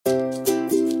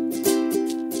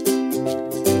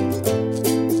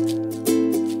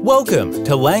Welcome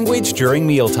to Language During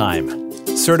Mealtime.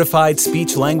 Certified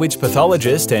speech-language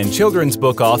pathologist and children's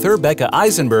book author Becca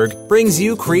Eisenberg brings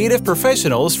you creative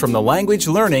professionals from the language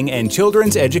learning and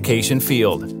children's education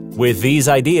field. With these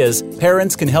ideas,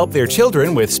 parents can help their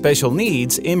children with special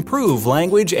needs improve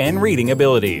language and reading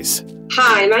abilities.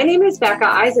 Hi, my name is Becca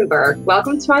Eisenberg.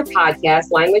 Welcome to my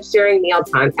podcast, Language During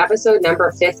Mealtime, episode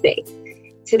number 50.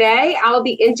 Today, I'll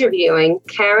be interviewing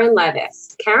Karen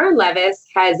Levis. Karen Levis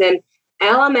has an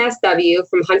LMSW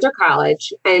from Hunter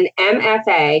College and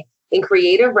MFA in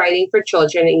Creative Writing for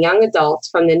Children and Young Adults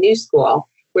from the New School,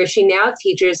 where she now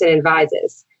teaches and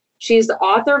advises. She's the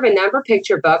author of a number of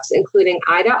picture books, including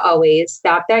Ida Always,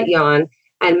 Stop That Yawn,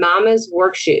 and Mama's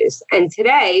Work Shoes. And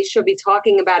today, she'll be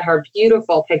talking about her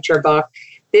beautiful picture book,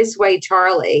 This Way,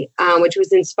 Charlie, which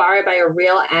was inspired by a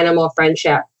real animal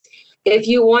friendship. If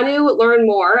you want to learn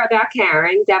more about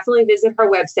Karen, definitely visit her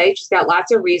website. She's got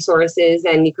lots of resources,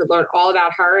 and you could learn all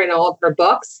about her and all of her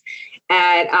books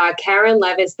at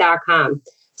KarenLevis.com.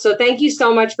 So thank you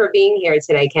so much for being here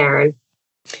today, Karen.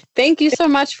 Thank you so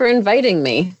much for inviting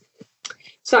me.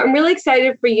 So I'm really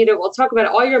excited for you we'll talk about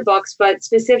all your books, but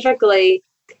specifically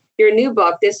your new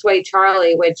book, This Way,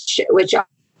 Charlie, which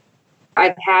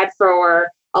I've had for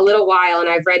a little while and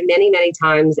I've read many, many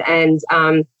times. And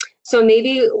so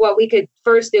maybe what we could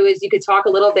first do is you could talk a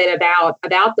little bit about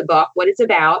the book, what it's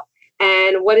about,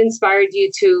 and what inspired you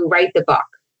to write the book.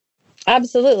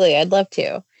 Absolutely. I'd love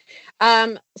to.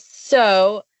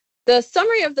 So the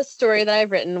summary of the story that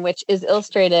I've written, which is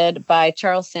illustrated by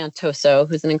Charles Santoso,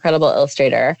 who's an incredible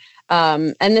illustrator.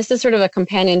 And this is sort of a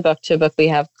companion book to a book we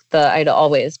have, the Ida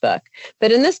Always book.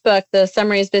 But in this book, the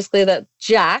summary is basically that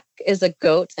Jack is a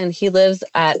goat and he lives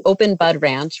at Open Bud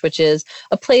Ranch, which is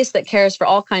a place that cares for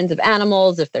all kinds of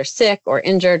animals if they're sick or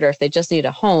injured or if they just need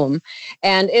a home.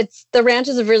 And the ranch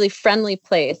is a really friendly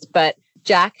place, but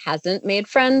Jack hasn't made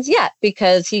friends yet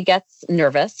because he gets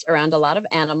nervous around a lot of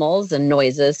animals and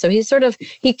noises. So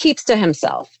he keeps to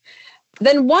himself.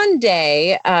 Then one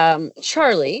day,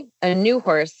 Charlie, a new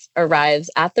horse, arrives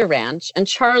at the ranch, and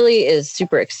Charlie is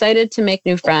super excited to make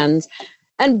new friends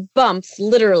and bumps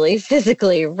literally,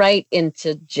 physically, right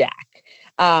into Jack.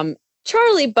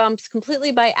 Charlie bumps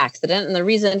completely by accident, and the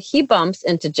reason he bumps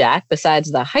into Jack,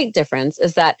 besides the height difference,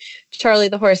 is that Charlie,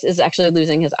 the horse, is actually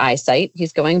losing his eyesight.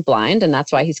 He's going blind, and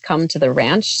that's why he's come to the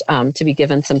ranch to be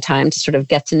given some time to sort of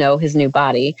get to know his new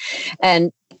body.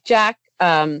 And Jack,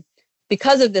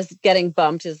 because of this getting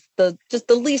bumped, is just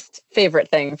the least favorite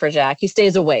thing for Jack. He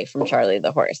stays away from Charlie,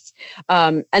 the horse.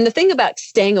 And the thing about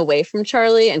staying away from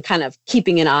Charlie and kind of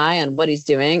keeping an eye on what he's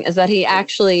doing is that he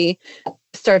actually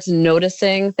starts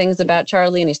noticing things about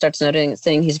Charlie, and he starts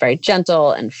noticing he's very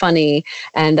gentle and funny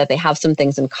and that they have some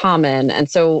things in common. And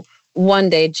so one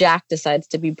day Jack decides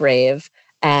to be brave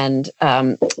and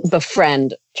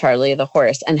befriend Charlie, the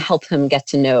horse, and help him get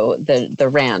to know the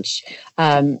ranch.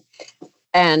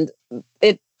 And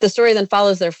the story then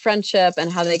follows their friendship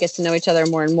and how they get to know each other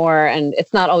more and more. And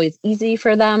it's not always easy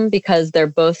for them because they're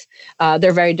both,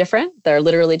 they're very different. They're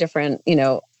literally different,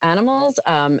 animals.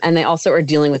 And they also are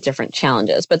dealing with different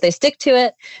challenges, but they stick to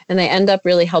it and they end up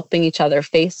really helping each other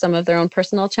face some of their own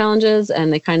personal challenges.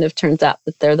 And it kind of turns out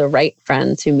that they're the right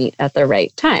friends who meet at the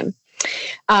right time.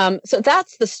 So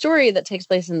that's the story that takes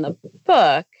place in the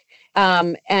book.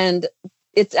 And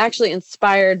it's actually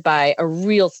inspired by a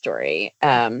real story.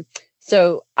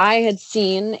 So I had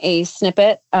seen a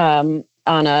snippet on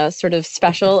a sort of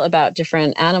special about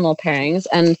different animal pairings,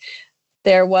 and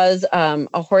there was a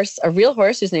real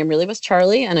horse whose name really was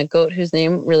Charlie, and a goat whose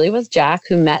name really was Jack,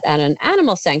 who met at an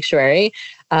animal sanctuary.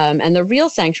 And the real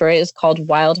sanctuary is called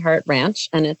Wild Heart Ranch,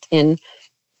 and it's in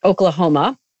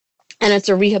Oklahoma. And it's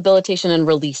a rehabilitation and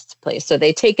release place. So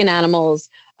they take in animals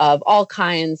of all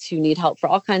kinds who need help for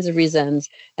all kinds of reasons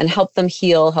and help them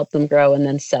heal, help them grow, and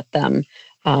then set them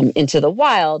into the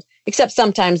wild. Except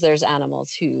sometimes there's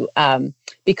animals who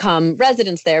become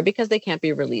residents there because they can't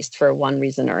be released for one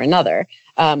reason or another.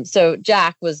 So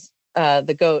Jack was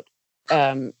the goat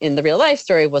in the real life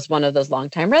story was one of those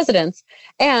longtime residents.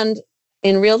 And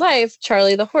in real life,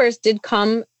 Charlie the horse did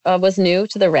was new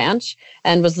to the ranch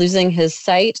and was losing his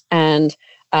sight and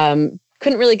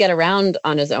couldn't really get around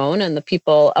on his own. And the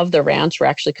people of the ranch were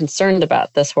actually concerned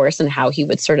about this horse and how he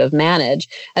would sort of manage.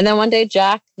 And then one day,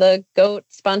 Jack, the goat,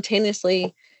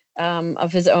 spontaneously,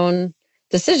 of his own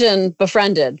decision,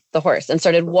 befriended the horse and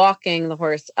started walking the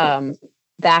horse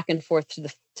back and forth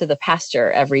to the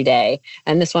pasture every day.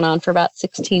 And this went on for about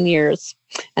 16 years.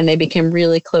 And they became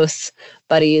really close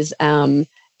buddies and,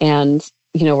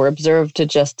 were observed to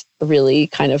just really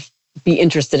kind of be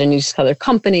interested in each other's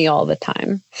company all the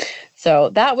time. So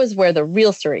that was where the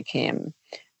real story came.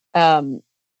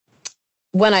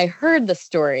 when I heard the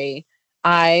story,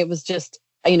 I was just,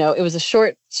 it was a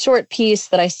short piece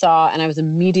that I saw, and I was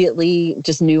immediately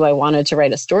just knew I wanted to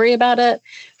write a story about it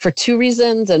for two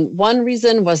reasons. And one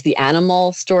reason was the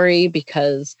animal story,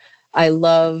 because I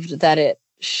loved that it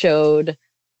showed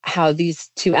how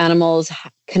these two animals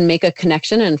can make a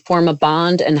connection and form a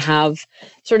bond and have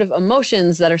sort of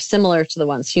emotions that are similar to the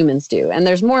ones humans do. And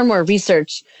there's more and more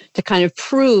research to kind of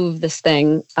prove this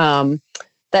thing,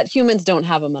 that humans don't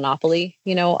have a monopoly,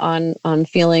 on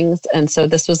feelings. And so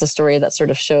this was a story that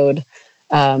sort of showed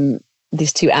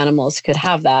these two animals could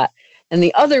have that. And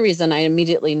the other reason I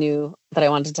immediately knew that I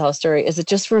wanted to tell a story is it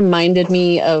just reminded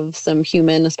me of some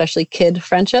human, especially kid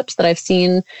friendships that I've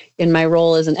seen in my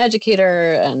role as an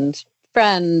educator and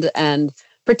friend, and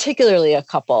particularly a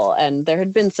couple. And there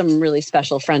had been some really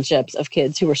special friendships of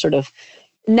kids who were sort of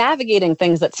navigating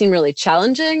things that seem really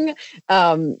challenging,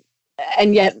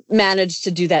 and yet managed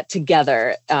to do that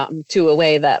together to a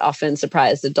way that often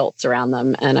surprised adults around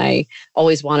them. And I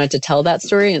always wanted to tell that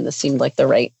story, and this seemed like the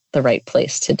right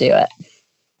place to do it.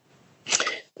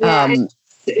 One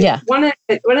of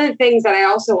the things that I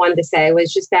also wanted to say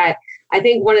was just that I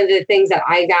think one of the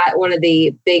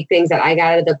big things that I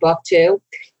got out of the book too,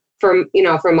 from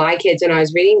my kids when I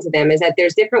was reading to them, is that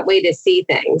there's different ways to see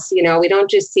things. We don't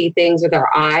just see things with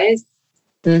our eyes.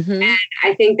 Mm-hmm. And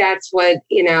I think that's what,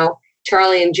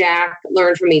 Charlie and Jack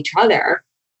learned from each other,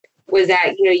 was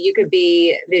that, you could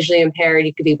be visually impaired,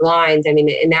 you could be blind. I mean,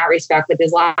 in that respect, but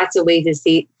there's lots of ways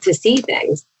to see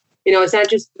things. It's not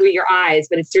just through your eyes,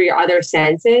 but it's through your other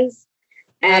senses.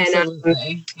 And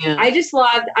absolutely. Yeah. I just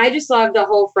loved the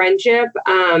whole friendship,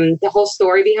 the whole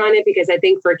story behind it, because I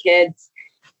think for kids,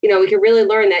 we can really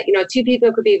learn that, two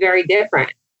people could be very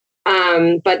different.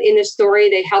 But in the story,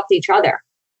 they helped each other.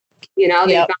 They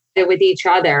bonded with each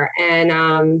other.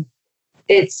 And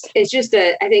it's just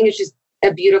I think it's just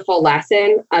a beautiful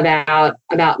lesson about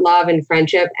love and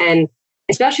friendship, and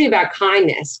especially about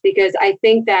kindness, because I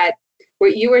think that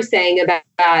what you were saying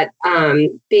about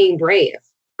being brave,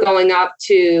 going up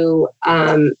to,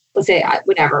 let's say,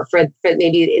 whatever, for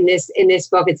maybe in this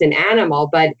book, it's an animal,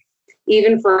 but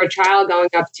even for a child going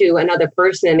up to another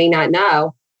person they may not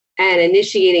know and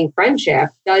initiating friendship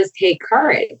does take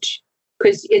courage,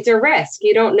 because it's a risk.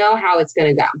 You don't know how it's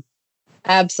going to go.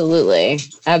 Absolutely.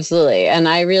 And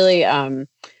I really,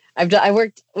 I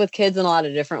worked with kids in a lot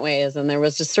of different ways. And there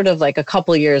was just sort of like a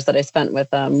couple of years that I spent with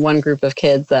one group of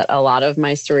kids that a lot of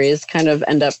my stories kind of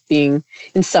end up being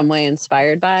in some way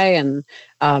inspired by. And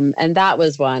that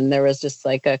was one. There was just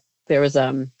like there's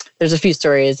a few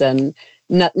stories, and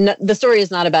the story is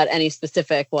not about any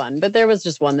specific one, but there was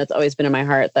just one that's always been in my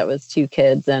heart that was two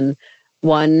kids, and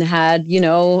one had,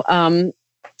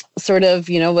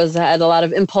 had a lot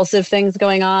of impulsive things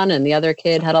going on, and the other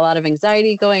kid had a lot of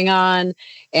anxiety going on.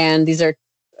 And these are,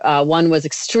 one was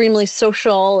extremely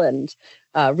social and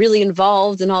really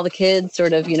involved in all the kids,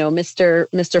 sort of,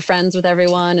 Mr. Friends with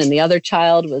everyone. And the other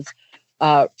child was,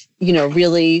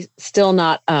 really still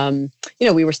not,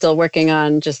 we were still working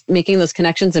on just making those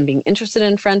connections and being interested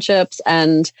in friendships.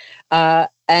 And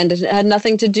it had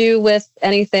nothing to do with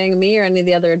anything me or any of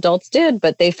the other adults did,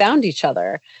 but they found each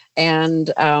other.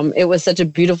 And it was such a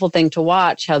beautiful thing to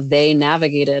watch how they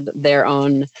navigated their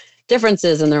own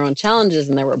differences and their own challenges.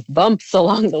 And there were bumps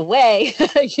along the way.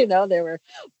 There were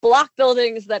block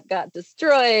buildings that got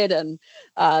destroyed and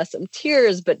some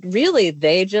tears. But really,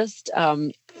 they just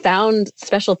found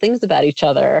special things about each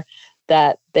other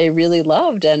that they really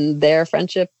loved. And their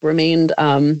friendship remained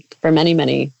for many,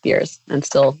 many years and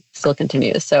still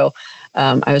continues. So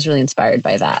I was really inspired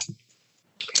by that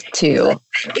too.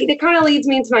 It kind of leads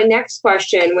me into my next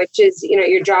question, which is,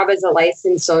 your job as a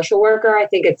licensed social worker. I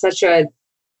think it's such a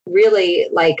really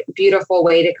beautiful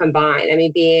way to combine. I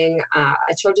mean, being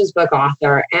a children's book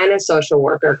author and a social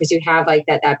worker, because you have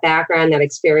that background, that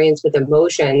experience with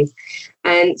emotions.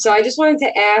 And so I just wanted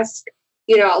to ask,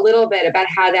 a little bit about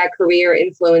how that career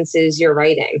influences your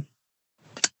writing.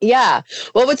 Yeah.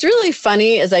 Well, what's really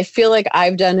funny is I feel like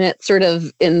I've done it sort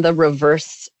of in the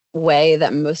reverse way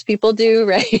that most people do,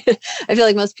 right? I feel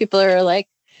like most people are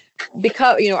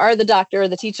are the doctor or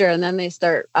the teacher, and then they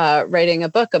start writing a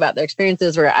book about their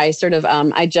experiences, where I sort of,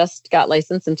 I just got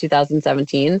licensed in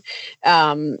 2017.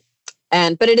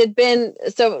 But it had been,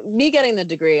 so me getting the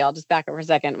degree, I'll just back up for a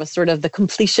second, was sort of the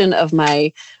completion of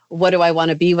my what do I want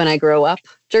to be when I grow up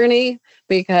journey.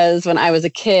 Because when I was a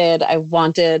kid, I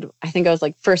think I was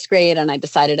first grade, and I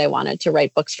decided I wanted to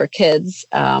write books for kids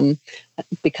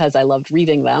because I loved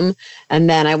reading them. And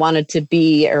then I wanted to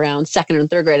be around second and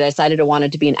third grade. I decided I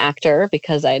wanted to be an actor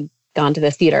because I'd gone to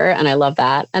the theater, and I love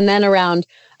that. And then around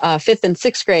fifth and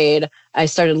sixth grade, I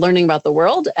started learning about the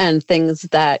world and things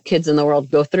that kids in the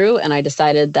world go through. And I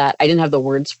decided that I didn't have the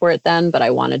words for it then, but I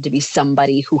wanted to be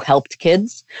somebody who helped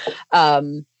kids.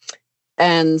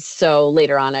 And so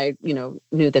later on, I,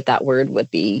 knew that word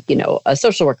would be, a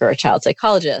social worker or a child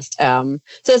psychologist. So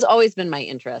it's always been my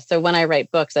interest. So when I write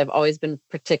books, I've always been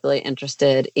particularly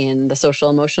interested in the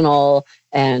social, emotional,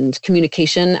 and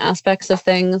communication aspects of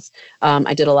things.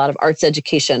 I did a lot of arts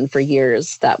education for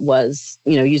years that was,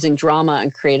 using drama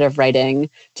and creative writing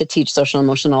to teach social,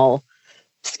 emotional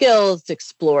skills, to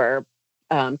explore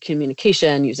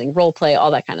communication, using role play, all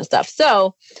that kind of stuff.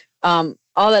 So,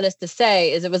 all that is to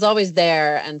say is it was always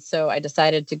there. And so I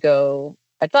decided to go,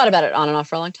 I thought about it on and off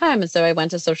for a long time. And so I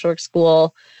went to social work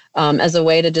school as a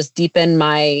way to just deepen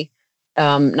my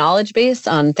knowledge base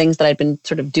on things that I'd been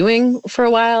sort of doing for a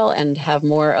while and have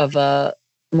more of the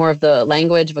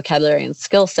language, vocabulary, and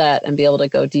skill set and be able to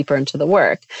go deeper into the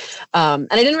work. And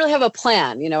I didn't really have a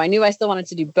plan. I knew I still wanted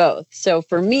to do both. So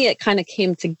for me, it kind of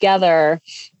came together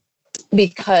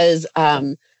because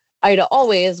Ida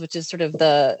Always, which is sort of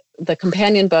the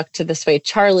companion book to This Way,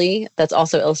 Charlie, that's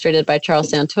also illustrated by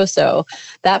Charles Santoso.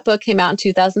 That book came out in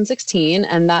 2016,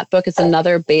 and that book is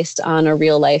another based on a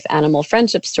real life animal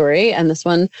friendship story. And this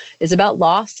one is about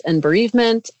loss and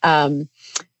bereavement, and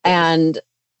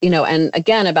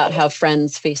again about how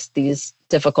friends face these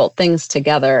difficult things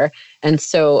together. And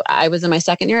so I was in my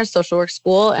second year of social work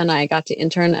school, and I got to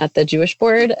intern at the Jewish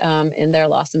Board in their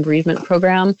loss and bereavement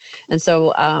program. And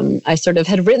so I sort of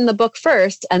had written the book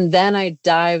first, and then I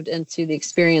dived into the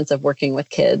experience of working with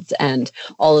kids and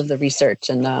all of the research,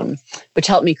 and which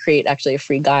helped me create actually a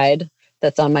free guide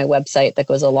that's on my website that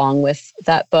goes along with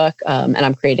that book. And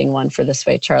I'm creating one for This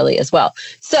Way, Charlie as well.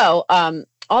 So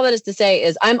all that is to say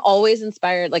is I'm always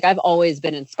inspired. Like I've always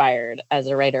been inspired as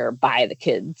a writer by the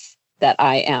kids that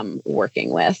I am working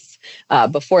with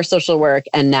before social work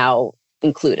and now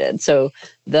included. So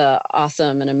the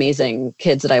awesome and amazing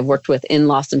kids that I've worked with in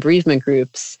loss and bereavement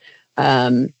groups,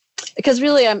 because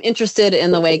really I'm interested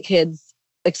in the way kids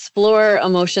explore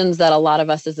emotions that a lot of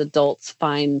us as adults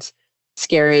find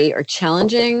scary or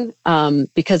challenging,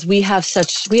 because we have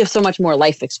so much more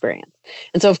life experience.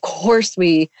 And so of course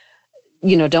we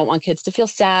don't want kids to feel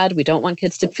sad. We don't want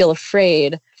kids to feel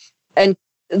afraid. And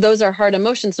those are hard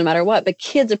emotions no matter what. But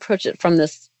kids approach it from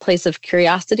this place of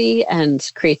curiosity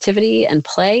and creativity and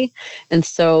play. And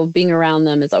so being around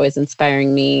them is always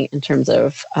inspiring me in terms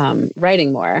of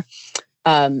writing more.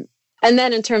 And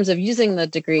then in terms of using the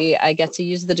degree, I get to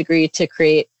use the degree to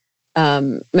create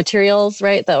materials,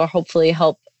 right, that will hopefully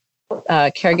help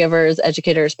caregivers,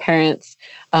 educators, parents,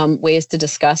 ways to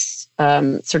discuss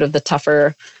sort of the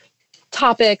tougher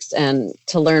topics and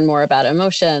to learn more about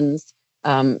emotions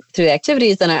through the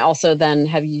activities. And I also then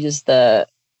have used the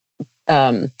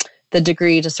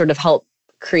degree to sort of help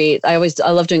create. I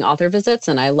love doing author visits,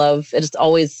 and I love it. It's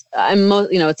always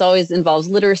it's always involves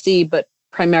literacy, but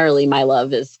primarily my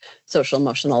love is social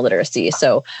emotional literacy.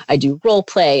 So I do role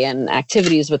play and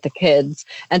activities with the kids.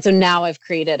 And so now I've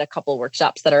created a couple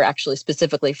workshops that are actually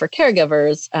specifically for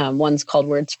caregivers. One's called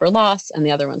Words for Loss, and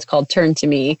the other one's called Turn to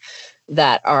Me,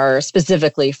 that are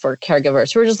specifically for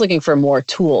caregivers who are just looking for more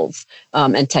tools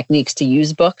and techniques to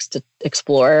use books to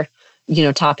explore,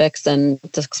 topics and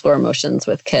to explore emotions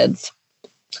with kids.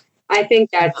 I think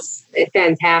that's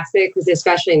fantastic because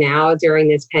especially now during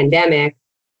this pandemic,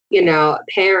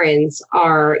 parents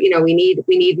are, we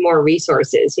need more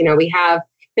resources. We have,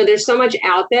 there's so much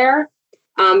out there,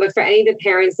 but for any of the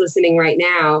parents listening right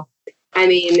now, I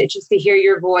mean, it's just to hear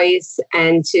your voice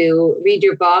and to read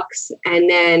your books and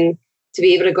then to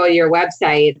be able to go to your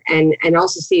website and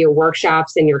also see your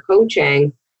workshops and your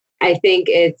coaching. I think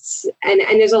it's, and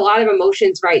there's a lot of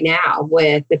emotions right now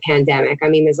with the pandemic. I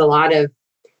mean, there's a lot of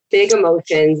big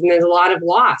emotions and there's a lot of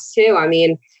loss too. I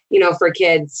mean, for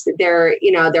kids, their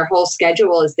whole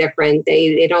schedule is different.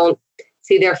 They don't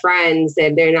see their friends,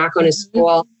 they're not going to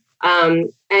school.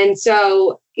 And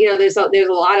so, there's a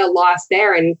lot of loss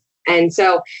there. And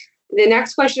so the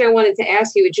next question I wanted to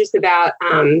ask you is just about,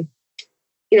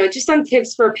 just some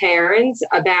tips for parents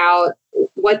about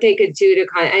what they could do to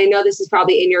I know this is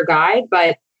probably in your guide,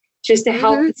 but just to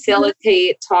help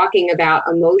facilitate talking about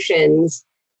emotions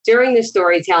during the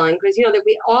storytelling, because,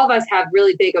 all of us have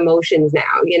really big emotions now,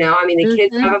 I mean, the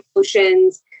kids have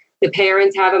emotions, the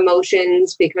parents have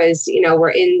emotions because,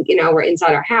 we're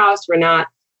inside our house. We're not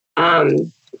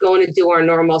going to do our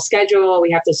normal schedule.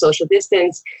 We have to social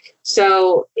distance.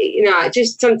 So,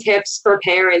 just some tips for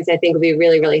parents, I think would be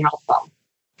really, really helpful.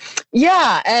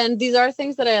 Yeah. And these are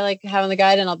things that I have in the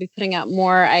guide, and I'll be putting out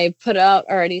more. I put out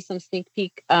already some sneak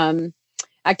peek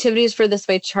activities for This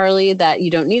Way Charlie that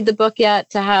you don't need the book yet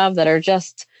to have, that are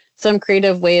just some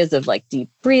creative ways of like deep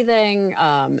breathing,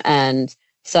 and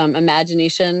some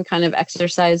imagination kind of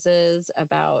exercises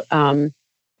about, how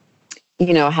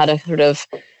to sort of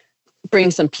bring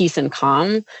some peace and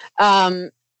calm.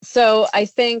 So I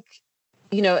think,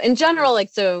 in general, and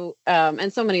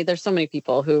there's so many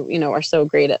people who, are so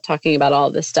great at talking about all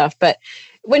of this stuff. But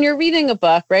when you're reading a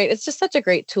book, right, it's just such a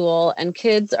great tool, and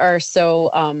kids are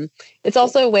so, it's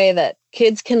also a way that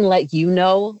kids can let you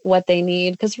know what they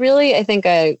need. Because really, I think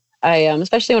I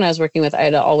especially when I was working with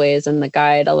Ida Always and the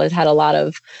guide, I had a lot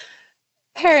of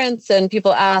parents and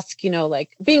people ask,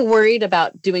 like being worried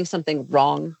about doing something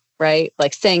wrong, right?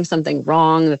 Like saying something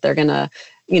wrong that they're going to,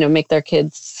 make their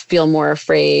kids feel more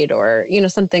afraid or,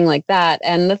 something like that.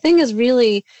 And the thing is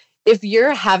really, if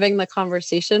you're having the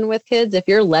conversation with kids, if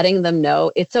you're letting them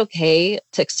know it's okay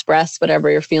to express whatever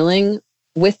you're feeling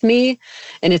with me,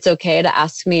 and it's okay to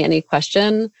ask me any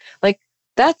question, like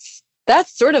that's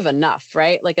sort of enough,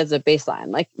 right? Like as a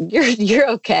baseline, like you're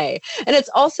okay. And it's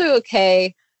also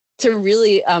okay to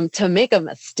really, to make a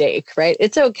mistake, right?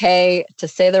 It's okay to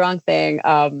say the wrong thing,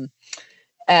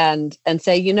 and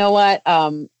say, you know what,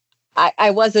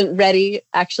 I wasn't ready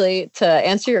actually to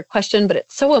answer your question, but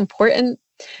it's so important.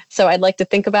 So I'd like to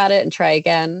think about it and try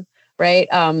again, right?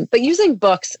 But using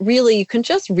books, really, you can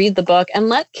just read the book and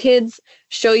let kids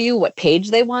show you what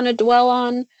page they want to dwell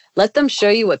on. Let them show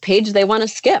you what page they want to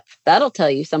skip. That'll tell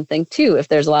you something too, if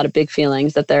there's a lot of big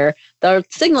feelings that they're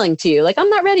signaling to you, like, I'm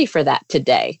not ready for that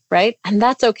today, right? And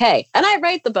that's okay. And I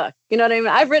write the book, you know what I mean?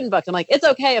 I've written books. I'm like, it's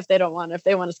okay if they want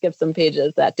to skip some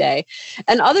pages that day.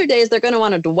 And other days they're going to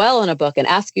want to dwell in a book and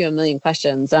ask you a million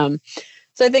questions. So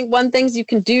I think one things you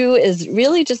can do is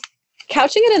really just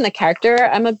couching it in the character.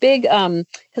 I'm a big,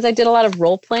 because I did a lot of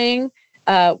role playing,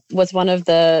 was one of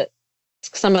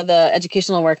some of the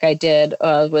educational work I did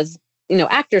was,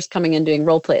 actors coming in doing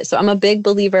role plays. So I'm a big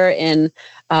believer in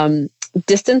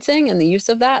distancing and the use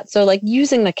of that. So like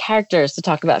using the characters to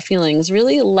talk about feelings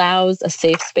really allows a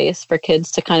safe space for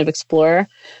kids to kind of explore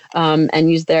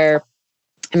and use their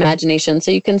imagination.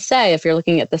 So you can say, if you're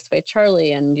looking at This Way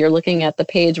Charlie and you're looking at the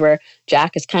page where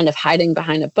Jack is kind of hiding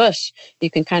behind a bush,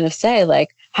 you can kind of say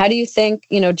like, how do you think,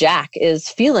 Jack is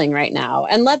feeling right now?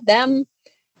 And let them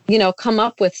come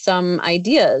up with some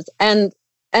ideas, and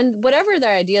whatever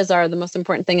their ideas are, the most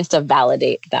important thing is to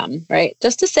validate them, right?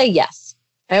 Just to say yes.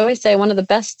 I always say one of the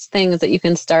best things that you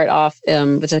can start off,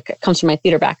 which comes from my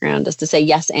theater background, is to say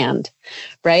yes and,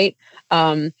 right?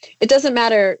 It doesn't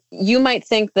matter. You might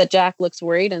think that Jack looks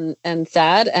worried and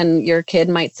sad, and your kid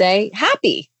might say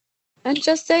happy. And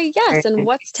just say yes. And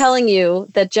what's telling you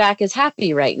that Jack is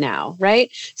happy right now,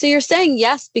 right? So you're saying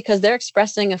yes because they're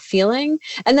expressing a feeling,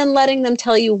 and then letting them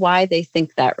tell you why they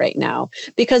think that right now.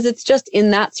 Because it's just in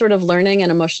that sort of learning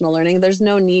and emotional learning, there's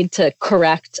no need to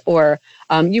correct, or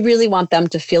you really want them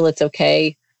to feel it's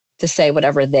okay to say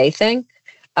whatever they think.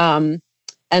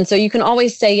 And so you can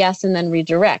always say yes and then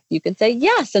redirect. You can say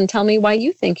yes and tell me why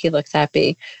you think he looks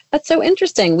happy. That's so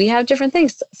interesting. We have different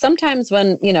things. Sometimes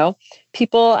when,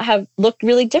 people have looked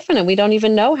really different and we don't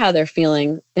even know how they're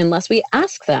feeling unless we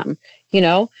ask them.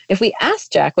 If we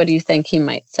ask Jack, what do you think he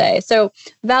might say? So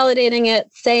validating it,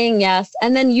 saying yes,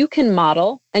 and then you can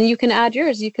model and you can add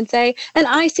yours. You can say, and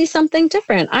I see something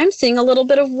different. I'm seeing a little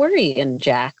bit of worry in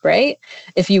Jack, right?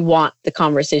 If you want the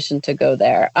conversation to go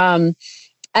there.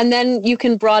 And then you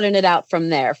can broaden it out from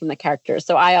there, from the characters.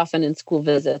 So I often in school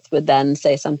visits would then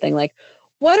say something like,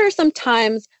 what are some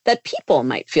times that people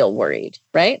might feel worried,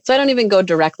 right? So I don't even go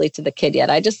directly to the kid yet.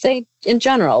 I just say in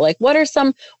general, like, what are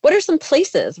some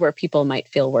places where people might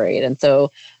feel worried? And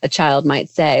so a child might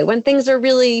say, when things are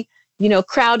really,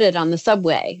 crowded on the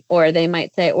subway, or they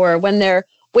might say, or when they're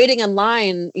waiting in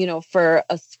line, for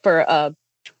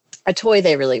a toy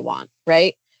they really want,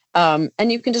 right?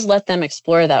 And you can just let them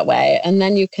explore that way. And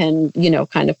then you can,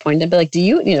 kind of point and be like,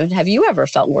 have you ever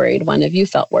felt worried? When have you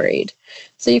felt worried?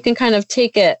 So you can kind of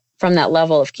take it from that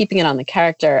level of keeping it on the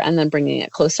character and then bringing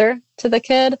it closer to the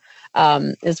kid,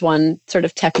 is one sort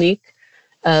of technique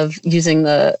of using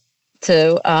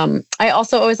I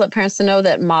also always let parents to know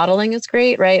that modeling is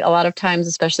great, right? A lot of times,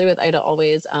 especially with Ida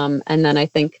Always. And then I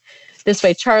think This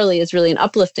Way Charlie is really an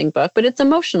uplifting book, but it's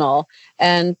emotional.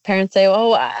 And parents say,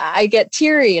 oh, I get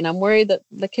teary and I'm worried that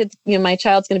the kids, my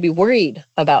child's going to be worried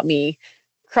about me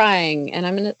crying.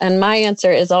 And my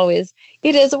answer is always,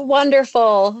 it is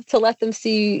wonderful to let them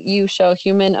see you show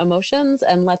human emotions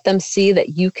and let them see that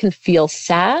you can feel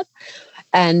sad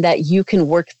and that you can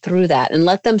work through that, and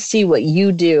let them see what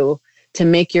you do to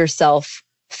make yourself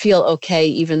feel okay,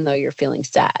 even though you're feeling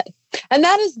sad. And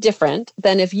that is different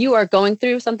than if you are going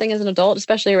through something as an adult,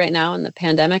 especially right now in the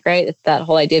pandemic, right? It's that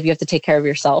whole idea of you have to take care of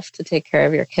yourself to take care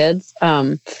of your kids.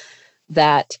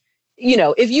 That,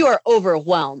 if you are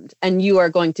overwhelmed and you are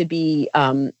going to be,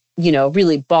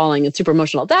 really bawling and super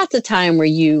emotional, that's a time where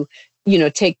you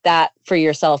take that for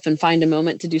yourself and find a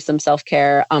moment to do some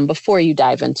self-care before you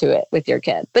dive into it with your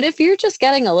kid. But if you're just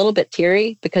getting a little bit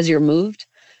teary because you're moved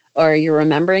or you're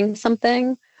remembering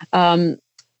something,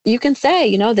 you can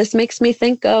say, this makes me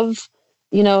think of,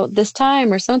 this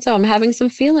time or so-and-so. I'm having some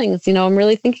feelings, I'm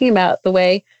really thinking about the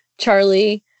way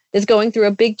Charlie is going through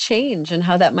a big change and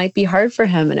how that might be hard for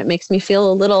him. And it makes me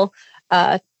feel a little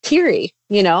teary,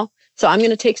 So I'm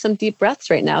going to take some deep breaths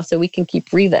right now so we can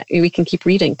keep breathing. We can keep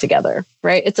reading together,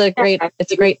 right? It's a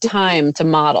great time to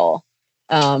model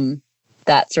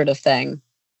that sort of thing.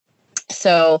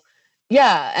 So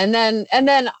yeah. And then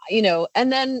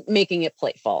making it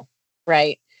playful,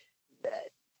 right?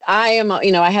 I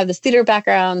have this theater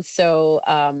background. So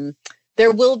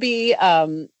there will be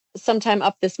sometime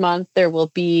up this month, there will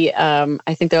be,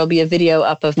 I think there will be a video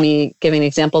up of me giving an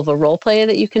example of a role play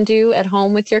that you can do at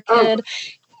home with your kid.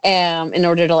 In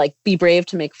order to be brave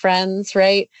to make friends,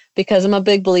 right? Because I'm a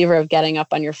big believer of getting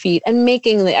up on your feet and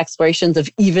making the explorations of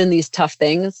even these tough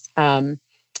things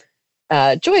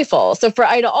joyful. So for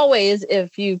Ida Always,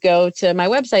 if you go to my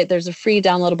website, there's a free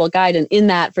downloadable guide. And in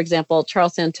that, for example,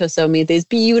 Charles Santoso made these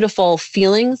beautiful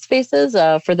feeling spaces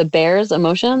for the bears'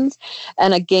 emotions.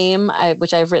 And a game,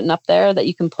 which I've written up there that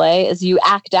you can play, is you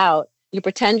act out. You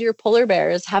pretend you're polar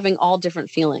bears having all different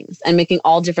feelings and making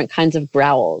all different kinds of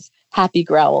growls, happy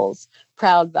growls,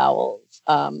 proud growls,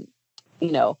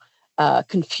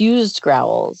 confused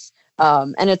growls.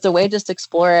 And it's a way just to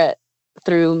explore it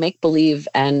through make-believe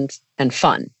and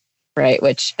fun, right?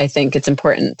 Which I think it's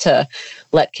important to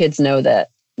let kids know that,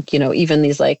 even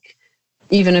these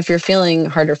even if you're feeling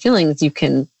harder feelings, you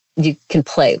can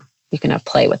play, you can have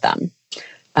play with them.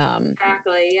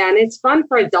 Exactly. Yeah. And it's fun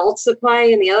for adults to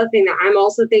play. And the other thing that I'm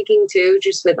also thinking too,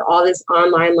 just with all this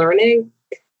online learning,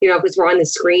 because we're on the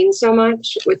screen so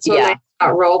much, what's so nice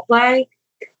about role play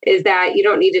is that you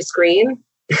don't need a screen.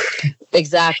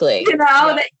 Exactly.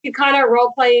 That you kind of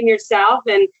role play in yourself.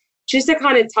 And just to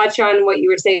kind of touch on what you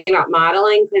were saying about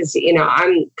modeling, because,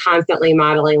 I'm constantly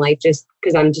modeling, just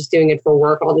because I'm just doing it for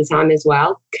work all the time as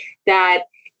well, that,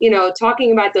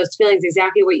 talking about those feelings,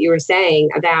 exactly what you were saying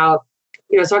about,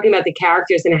 talking about the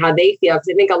characters and how they feel. Because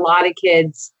I think a lot of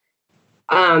kids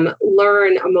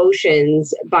learn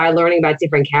emotions by learning about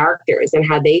different characters and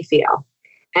how they feel.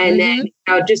 And then,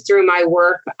 just through my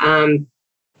work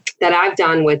that I've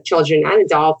done with children and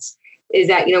adults, is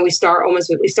that, we start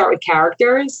with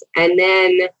characters, and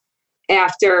then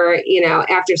after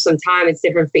some time, it's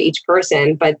different for each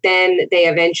person, but then they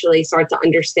eventually start to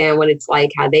understand what it's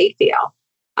like, how they feel.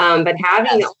 But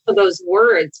having all of those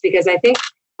words, because I think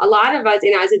a lot of us,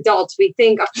 as adults, we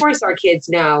think, of course, our kids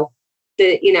know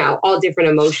all different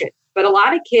emotions, but a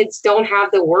lot of kids don't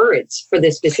have the words for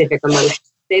the specific emotions.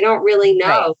 They don't really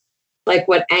know,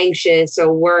 what anxious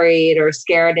or worried or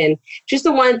scared. And just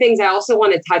the one things I also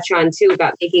want to touch on too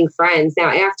about making friends. Now,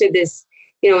 after this,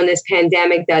 when this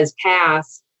pandemic does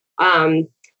pass,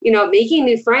 making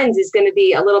new friends is going to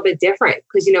be a little bit different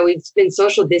because, we've been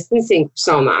social distancing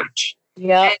so much.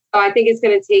 Yeah. So I think it's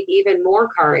going to take even more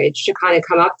courage to kind of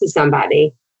come up to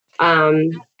somebody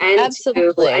and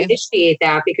Absolutely. to initiate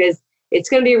that, because it's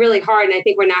going to be really hard. And I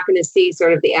think we're not going to see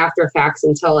sort of the after effects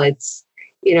until it's,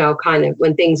 kind of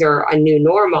when things are a new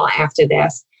normal after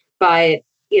this. But,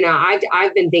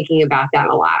 I've been thinking about that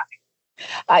a lot.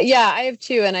 Yeah, I have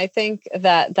too. And I think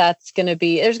that there's going to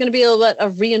be a lot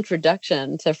of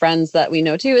reintroduction to friends that we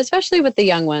know too, especially with the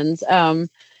young ones.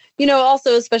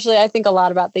 Also, especially I think a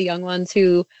lot about the young ones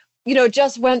who,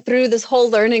 just went through this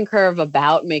whole learning curve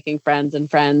about making friends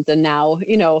and now,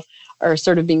 are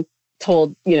sort of being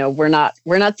told, we're not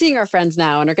seeing our friends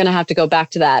now and are going to have to go back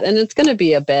to that. And it's going to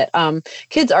be a bit,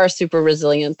 kids are super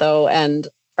resilient though, and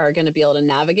are going to be able to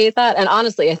navigate that. And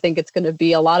honestly, I think it's going to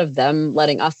be a lot of them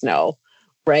letting us know,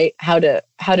 right, how to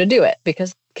do it,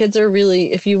 because kids are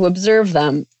really, if you observe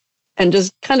them and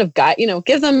just kind of guide,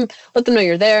 let them know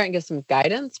you're there and give some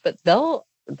guidance, but they'll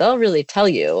really tell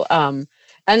you. And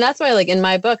that's why, in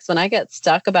my books, when I get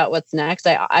stuck about what's next,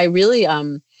 I really,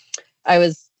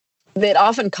 it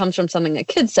often comes from something a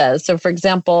kid says. So for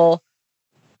example,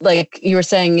 like you were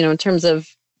saying, in terms of,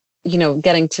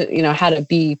 getting to, how to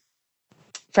be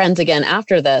friends again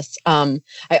after this. I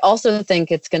also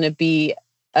think it's going to be,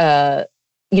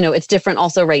 it's different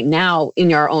also right now in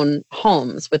your own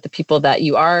homes with the people that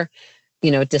you are,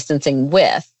 distancing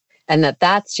with. and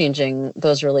that's changing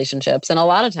those relationships. And a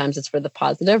lot of times it's for the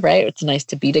positive, right? It's nice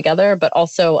to be together, but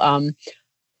also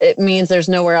it means there's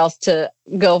nowhere else to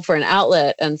go for an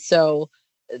outlet. And so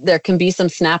there can be some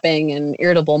snapping and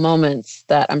irritable moments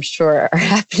that I'm sure are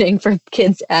happening for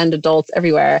kids and adults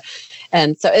everywhere.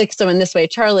 And so in this way,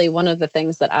 Charlie, one of the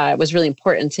things that was really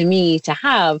important to me to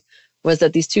have was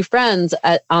that these two friends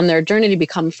on their journey to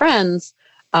become friends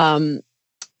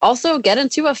also get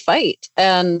into a fight.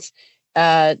 And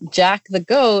Jack the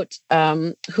goat,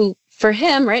 who for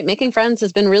him, right, making friends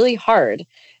has been really hard.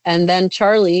 And then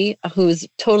Charlie, who's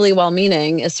totally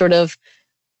well-meaning, is sort of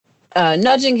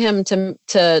nudging him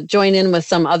to join in with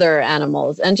some other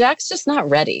animals. And Jack's just not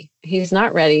ready. He's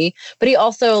not ready. But he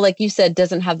also, like you said,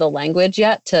 doesn't have the language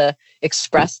yet to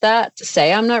express that, to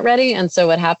say, I'm not ready. And so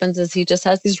what happens is he just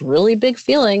has these really big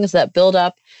feelings that build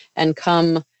up and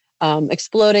come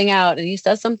exploding out. And he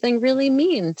says something really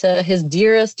mean to his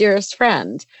dearest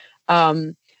friend.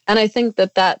 And I think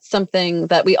that that's something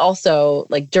that we also,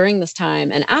 like during this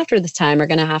time and after this time, are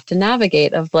going to have to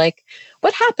navigate of like,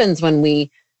 what happens when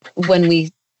we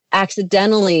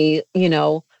accidentally,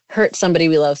 hurt somebody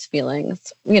we love's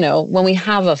feelings, when we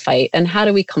have a fight, and how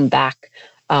do we come back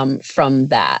from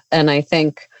that? And I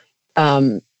think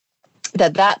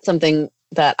that's something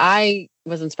that I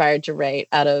was inspired to write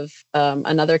out of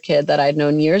another kid that I'd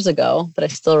known years ago, that I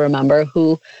still remember,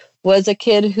 who was a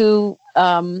kid who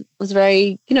was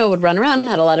very, would run around,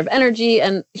 had a lot of energy.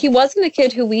 And he wasn't a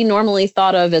kid who we normally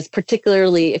thought of as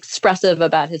particularly expressive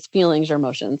about his feelings or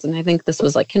emotions. And I think this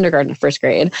was like kindergarten or first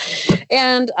grade.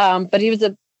 And, but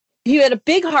he had a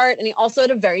big heart, and he also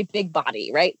had a very big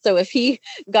body, right? So if he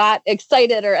got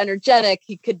excited or energetic,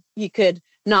 he could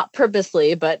not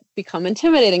purposely, but become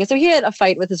intimidating. And so he had a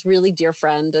fight with his really dear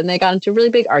friend, and they got into a really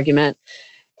big argument.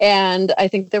 And I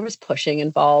think there was pushing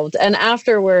involved. And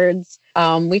afterwards,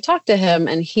 we talked to him,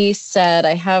 and he said,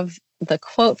 I have the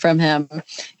quote from him.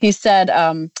 He said,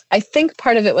 I think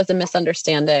part of it was a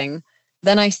misunderstanding.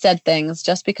 Then I said things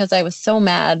just because I was so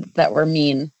mad that were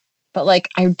mean, but like,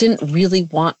 I didn't really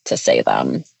want to say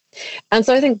them. And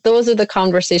so I think those are the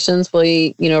conversations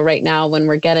we, right now, when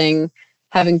we're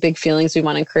having big feelings, we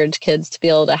want to encourage kids to be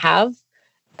able to have.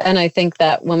 And I think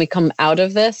that when we come out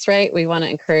of this, right, we want to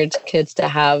encourage kids to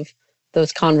have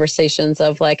those conversations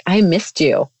of like, I missed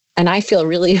you. And I feel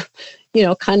really,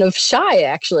 kind of shy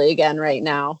actually again right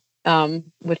now,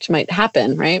 which might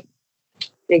happen, right?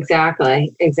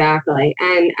 Exactly.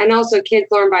 And also kids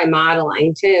learn by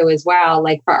modeling too, as well,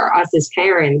 like for us as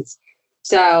parents.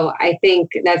 So I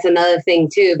think that's another thing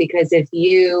too, because if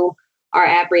you are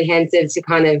apprehensive to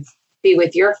kind of be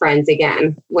with your friends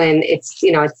again when it's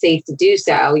safe to do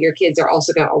so, your kids are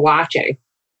also going to be watching.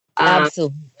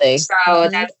 Absolutely. So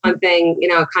that's one thing,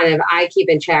 kind of I keep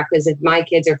in check, because if my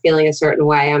kids are feeling a certain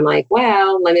way, I'm like,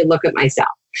 well, let me look at myself.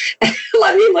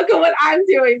 Let me look at what I'm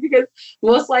doing, because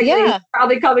most likely it's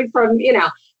probably coming from me.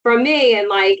 And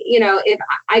like, if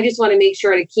I just want to make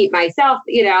sure to keep myself,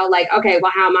 like, okay,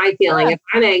 well, how am I feeling? If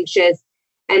I'm anxious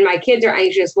and my kids are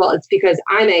anxious, well, it's because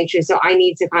I'm anxious. So I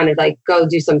need to kind of like go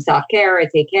do some self-care and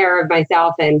take care of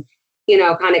myself and,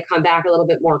 kind of come back a little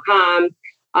bit more calm.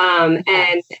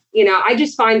 And, I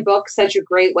just find books such a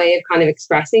great way of kind of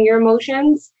expressing your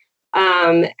emotions.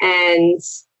 And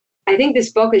I think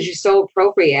this book is just so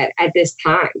appropriate at this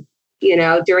time,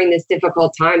 during this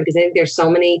difficult time, because I think there's so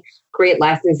many great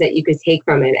lessons that you could take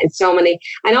from it,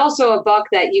 and also a book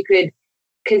that you could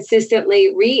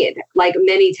consistently read like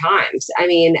many times. I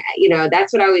mean,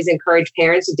 that's what I always encourage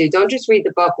parents to do. Don't just read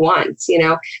the book once,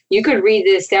 you could read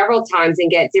this several times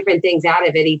and get different things out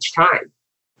of it each time.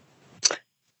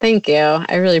 Thank you.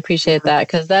 I really appreciate that,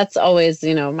 because that's always,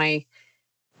 my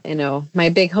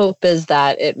big hope is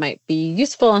that it might be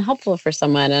useful and helpful for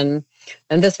someone.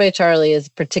 And This Way, Charlie is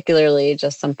particularly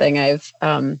just something I've,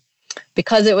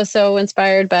 because it was so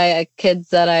inspired by kids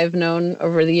that I've known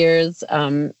over the years,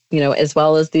 as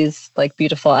well as these like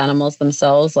beautiful animals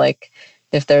themselves, like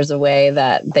if there's a way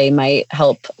that they might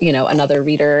help, another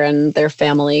reader and their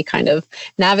family kind of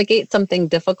navigate something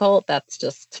difficult, that's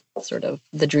just sort of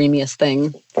the dreamiest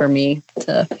thing for me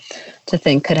to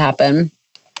think could happen.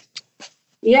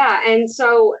 Yeah. And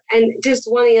just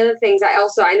one of the other things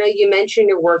I know you mentioned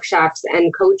your workshops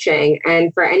and coaching,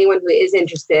 and for anyone who is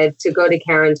interested to go to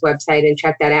Karen's website and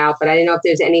check that out. But I didn't know if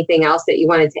there's anything else that you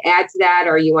wanted to add to that,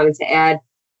 or you wanted to add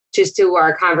just to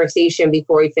our conversation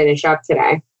before we finish up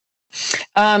today.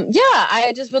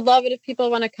 I just would love it if people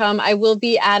want to come. I will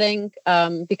be adding,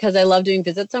 because I love doing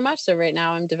visits so much. So right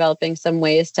now I'm developing some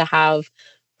ways to have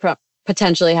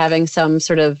potentially having some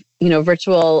sort of,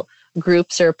 virtual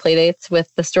groups or playdates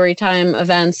with the Storytime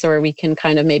events, or we can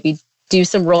kind of maybe do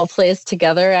some role plays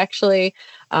together, actually.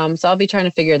 So I'll be trying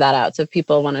to figure that out. So if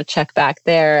people want to check back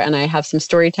there, and I have some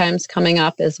story times coming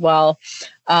up as well.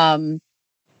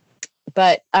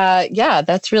 But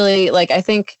that's really, like, I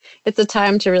think it's a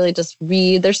time to really just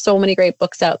read. There's so many great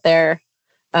books out there.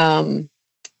 And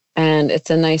it's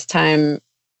a nice time,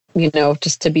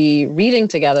 just to be reading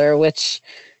together, which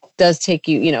does take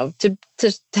you, to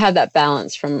have that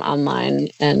balance from online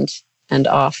and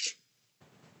off.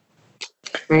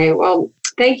 All right. Well,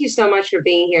 thank you so much for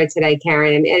being here today,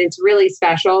 Karen. And it's really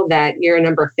special that you're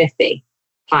number 50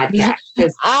 podcast.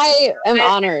 I am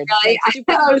honored. Really,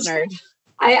 super honored.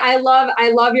 I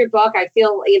love your book. I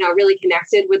feel, really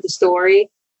connected with the story.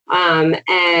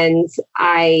 And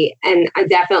I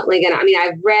definitely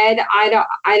I've read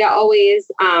Ida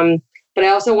Always, but I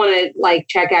also want to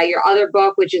check out your other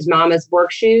book, which is Mama's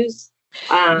Work Shoes.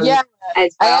 As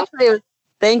well.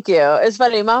 Thank you. It's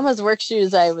funny. Mama's Work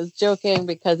Shoes, I was joking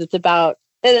because it's about,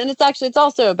 and it's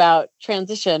also about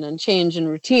transition and change and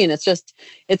routine. It's a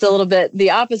little bit the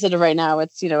opposite of right now.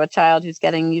 It's, a child who's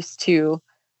getting used to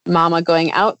mama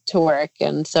going out to work.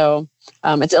 And so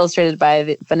it's illustrated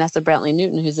by Vanessa Brantley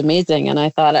Newton, who's amazing. And I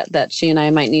thought that she and I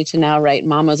might need to now write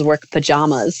Mama's Work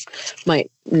Pajamas.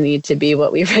 Might need to be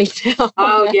what we write now.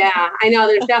 Oh yeah, I know.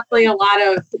 There's definitely a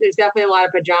lot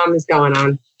of pajamas going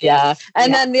on. Yeah.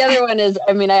 And then the other one is,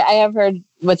 I have heard,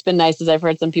 what's been nice is I've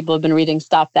heard some people have been reading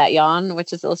Stop That Yawn,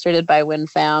 which is illustrated by Win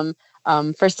Pham,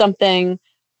 for something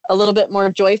a little bit more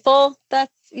joyful.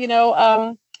 That's,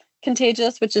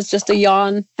 contagious, which is just a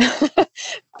yawn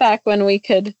back when we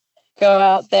could go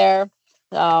out there.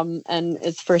 And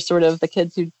it's for sort of the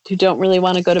kids who don't really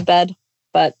want to go to bed,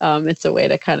 but it's a way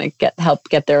to kind of help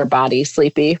get their body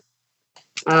sleepy.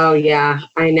 Oh yeah,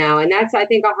 I know. And that's, I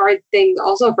think, a hard thing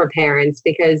also for parents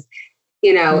because,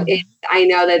 I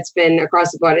know that's been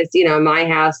across the board. It's, my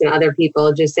house and other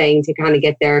people just saying to kind of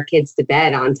get their kids to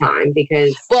bed on time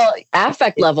because. Well,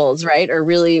 affect levels, right, are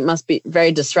really must be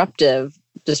very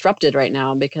disrupted right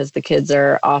now because the kids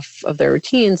are off of their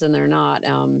routines and they're not.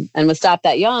 And with Stop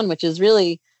That Yawn, which is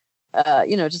really,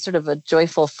 just sort of a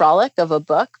joyful frolic of a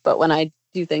book. But when I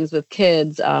do things with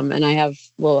kids, and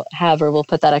we'll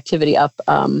put that activity up.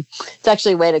 It's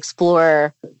actually a way to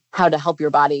explore how to help your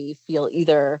body feel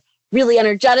either really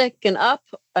energetic and up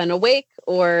and awake,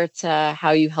 or to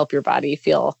how you help your body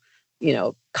feel,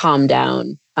 calm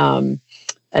down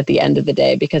at the end of the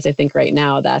day. Because I think right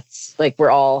now that's we're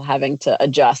all having to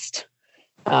adjust,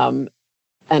 and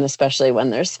especially when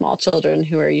there's small children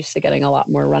who are used to getting a lot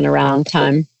more runaround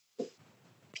time.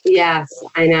 Yes,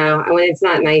 I know. When it's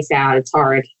not nice out, it's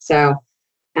hard. So,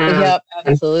 yep,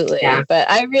 absolutely. Yeah. But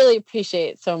I really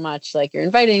appreciate so much. You're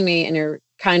inviting me, and your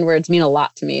kind words mean a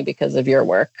lot to me because of your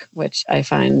work, which I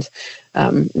find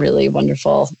really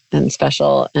wonderful and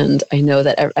special. And I know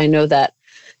that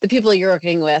the people you're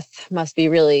working with must be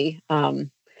really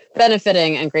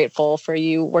benefiting and grateful for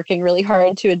you working really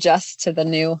hard to adjust to the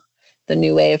new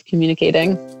way of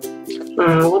communicating.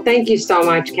 Well, thank you so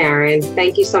much, Karen.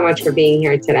 Thank you so much for being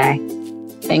here today.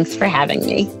 Thanks for having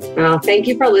me. Thank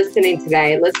you for listening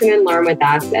today. Listen and learn with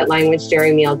us at Language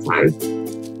During Mealtime.